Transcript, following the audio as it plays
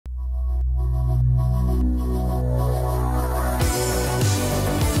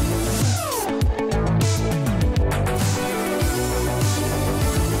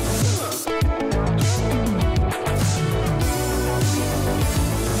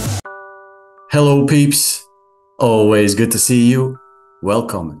Hello peeps, always good to see you.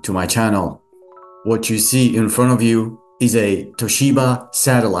 Welcome to my channel. What you see in front of you is a Toshiba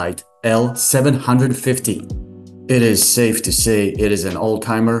Satellite L750. It is safe to say it is an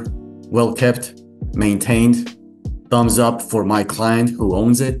old-timer, well kept, maintained. Thumbs up for my client who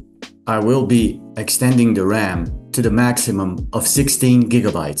owns it. I will be extending the RAM to the maximum of 16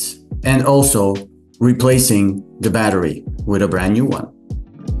 gigabytes and also replacing the battery with a brand new one.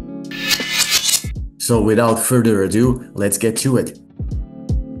 So without further ado, let's get to it.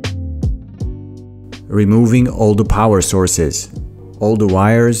 Removing all the power sources, all the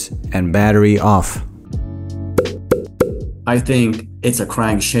wires and battery off. I think it's a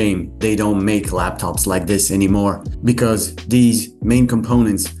crying shame they don't make laptops like this anymore, because these main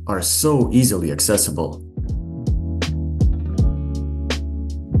components are so easily accessible.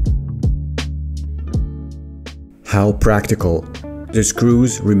 How practical. The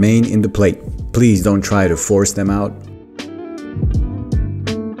screws remain in the plate. Please don't try to force them out.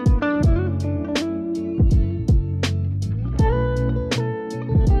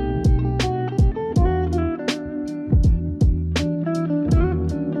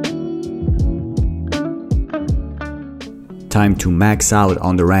 Time to max out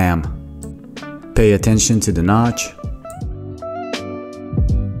on the RAM. Pay attention to the notch.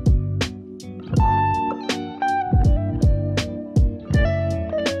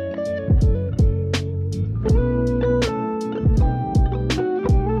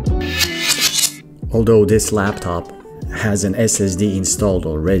 Although this laptop has an SSD installed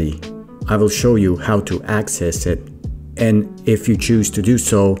already, I will show you how to access it, and if you choose to do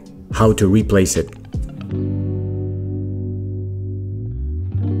so, how to replace it.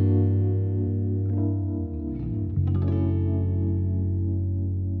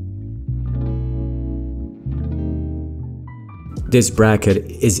 This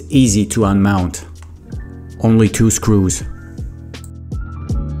bracket is easy to unmount. Only 2 screws.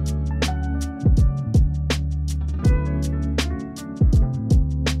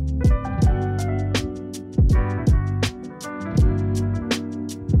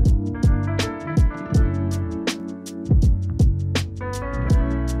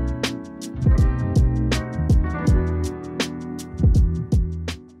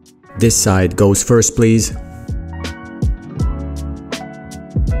 This side goes first, please.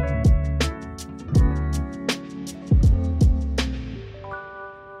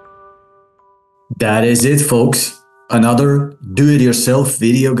 That is it, folks. Another do-it-yourself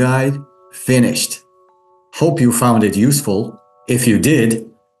video guide finished. Hope you found it useful. If you did,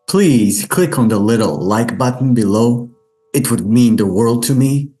 please click on the little like button below. It would mean the world to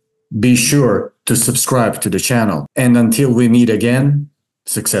me. Be sure to subscribe to the channel. And until we meet again,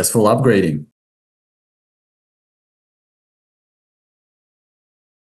 successful upgrading.